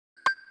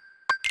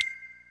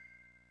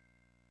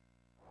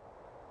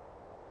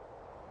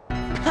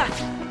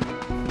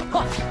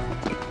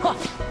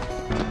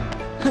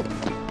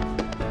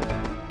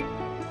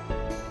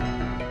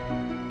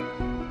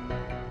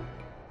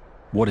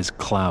What is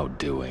Cloud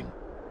doing?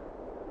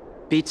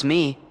 Beats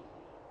me.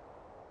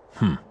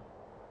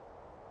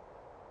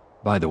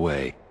 By the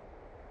way,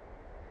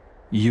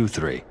 you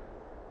three,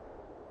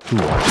 who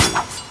are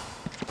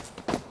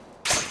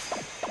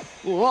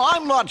you? Well,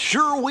 I'm not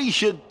sure we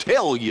should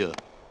tell you.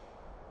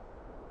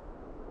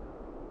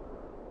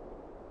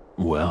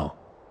 Well,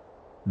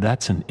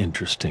 that's an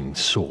interesting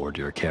sword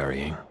you're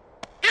carrying.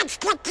 It's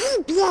the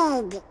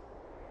Keyblade.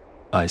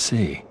 I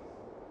see.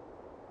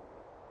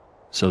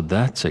 So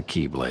that's a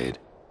Keyblade.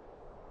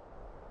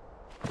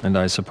 And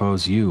I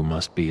suppose you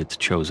must be its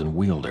chosen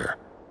wielder.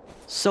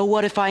 So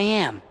what if I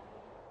am?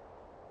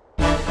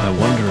 I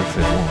wonder if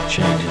it won't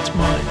change its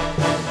mind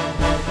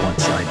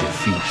once I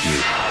defeat you.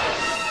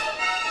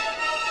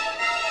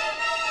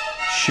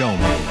 Show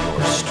me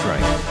your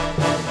strength.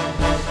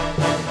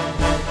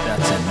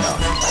 That's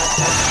enough.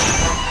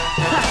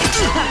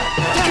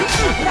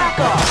 Back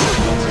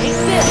off! Take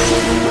this!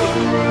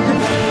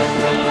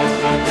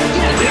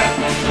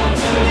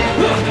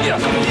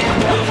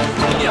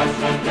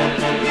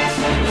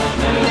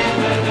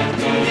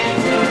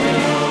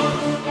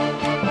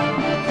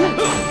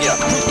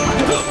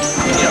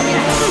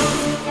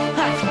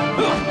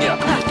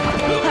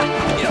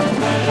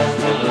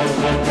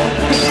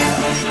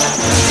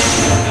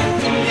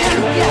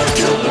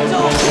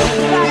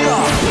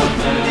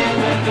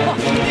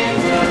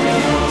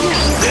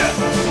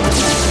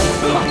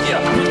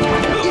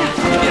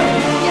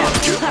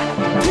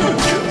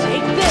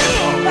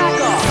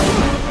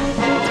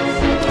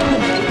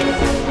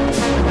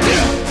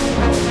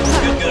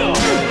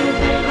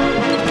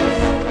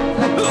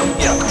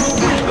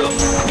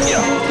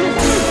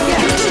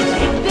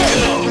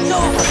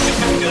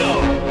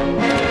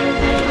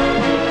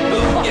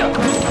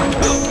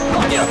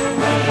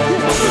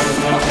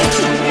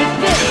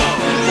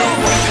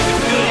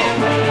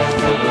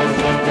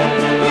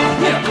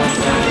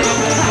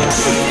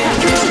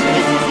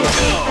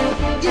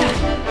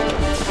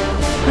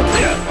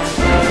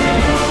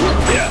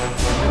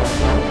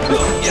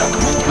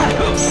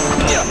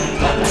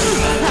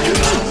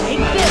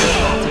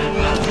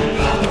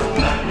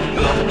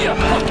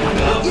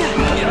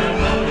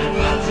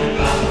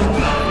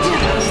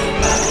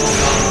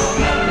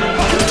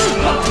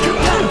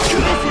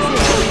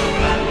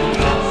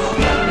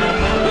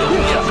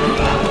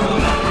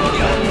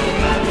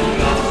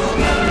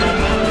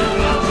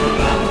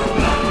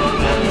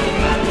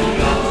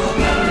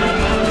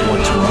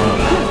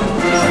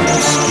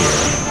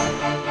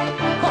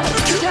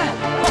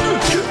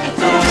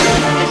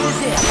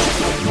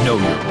 Know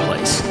your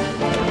place.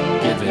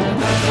 Give in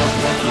and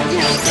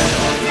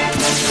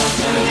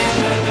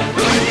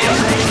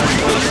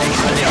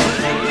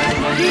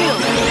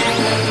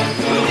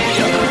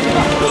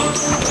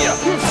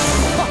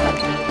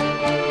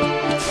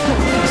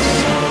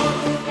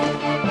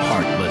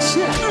heartless.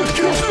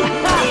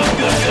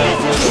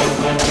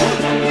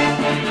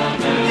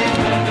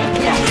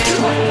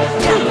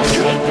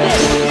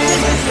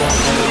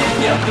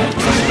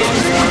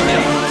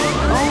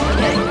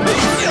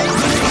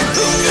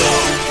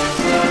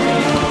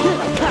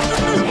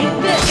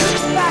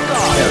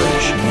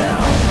 Perish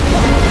now.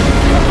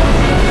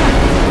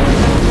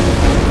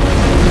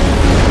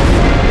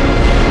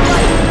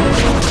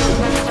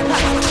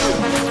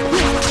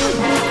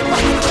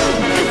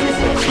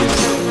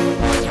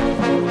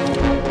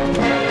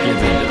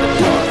 Give in to the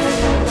dark.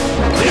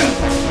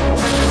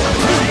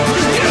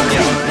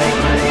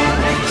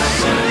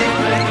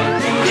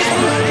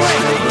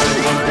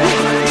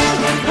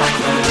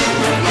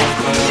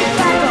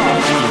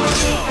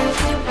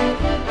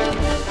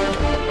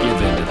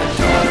 Give in to the dark.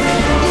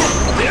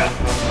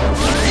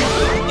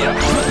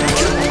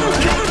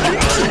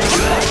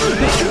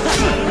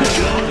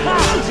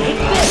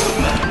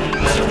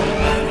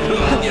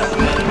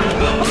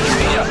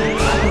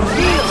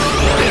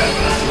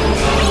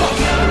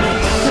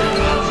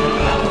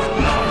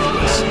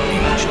 Heartless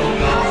angel.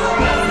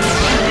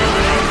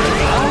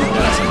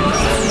 Heartless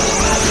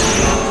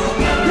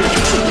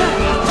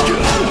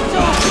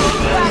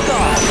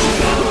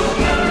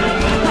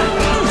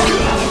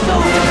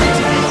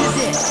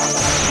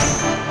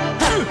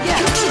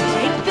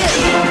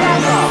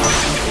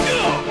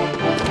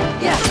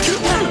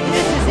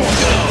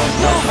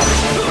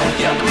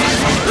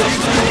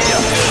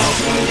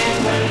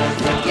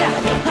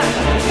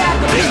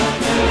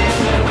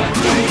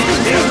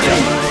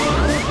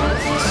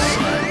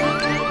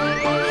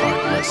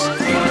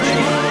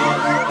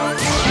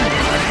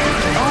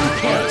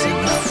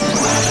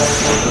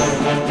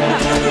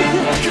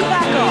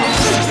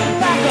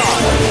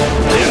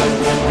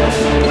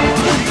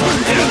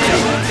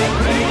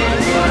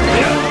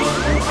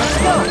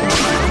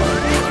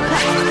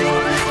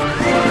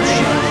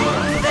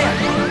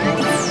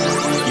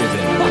Give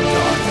in to the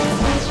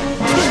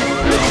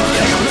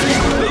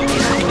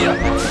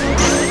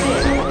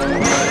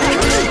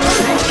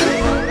dark.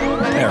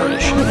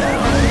 Perish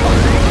now.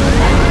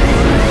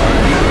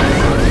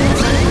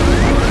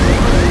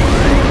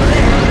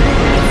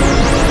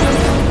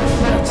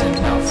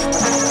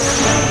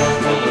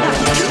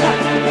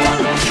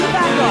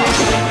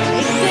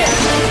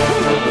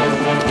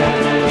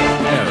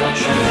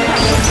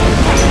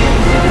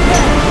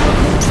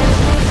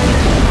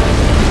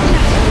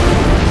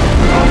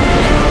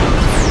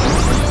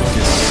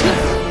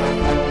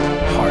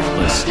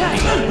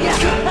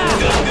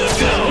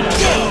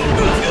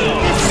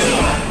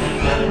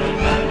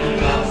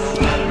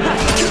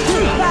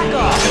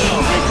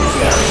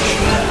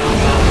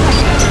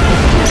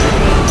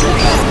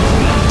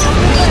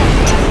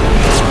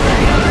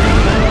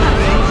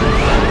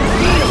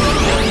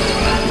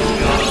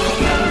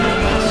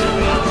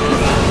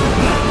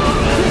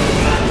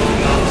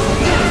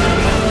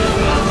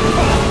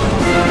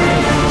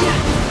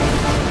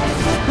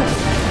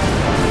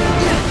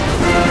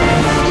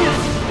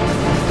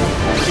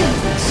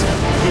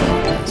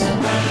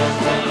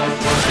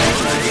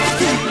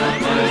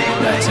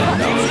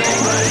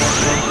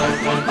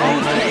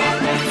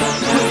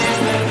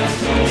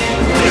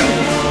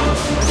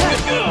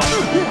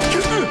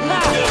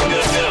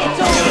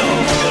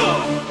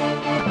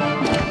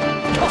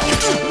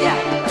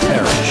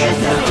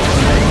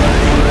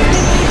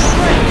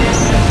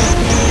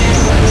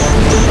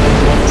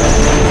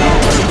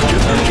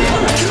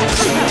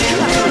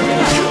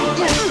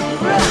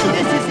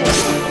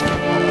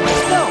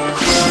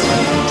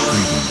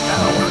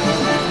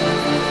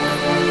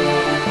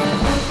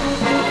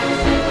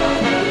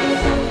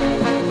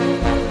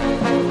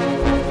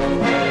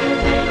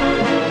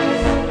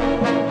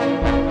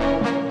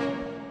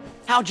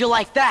 How'd you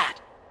like that?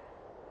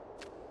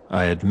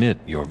 I admit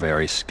you're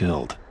very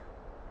skilled.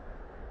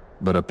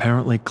 But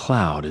apparently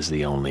Cloud is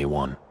the only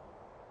one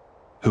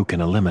who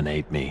can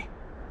eliminate me.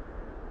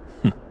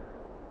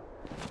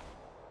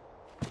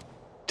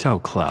 Tell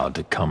Cloud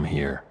to come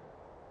here.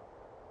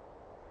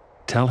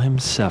 Tell him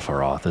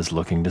Sephiroth is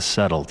looking to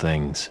settle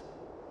things.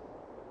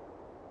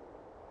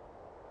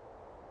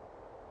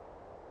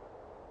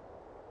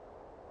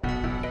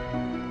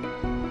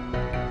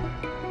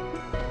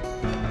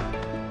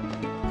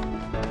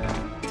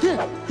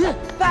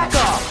 Back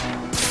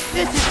off!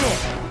 This is it!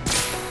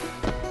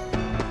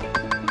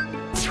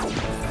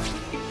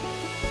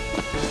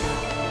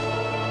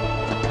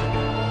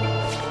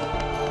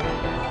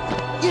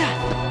 Yeah!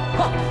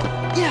 Huh.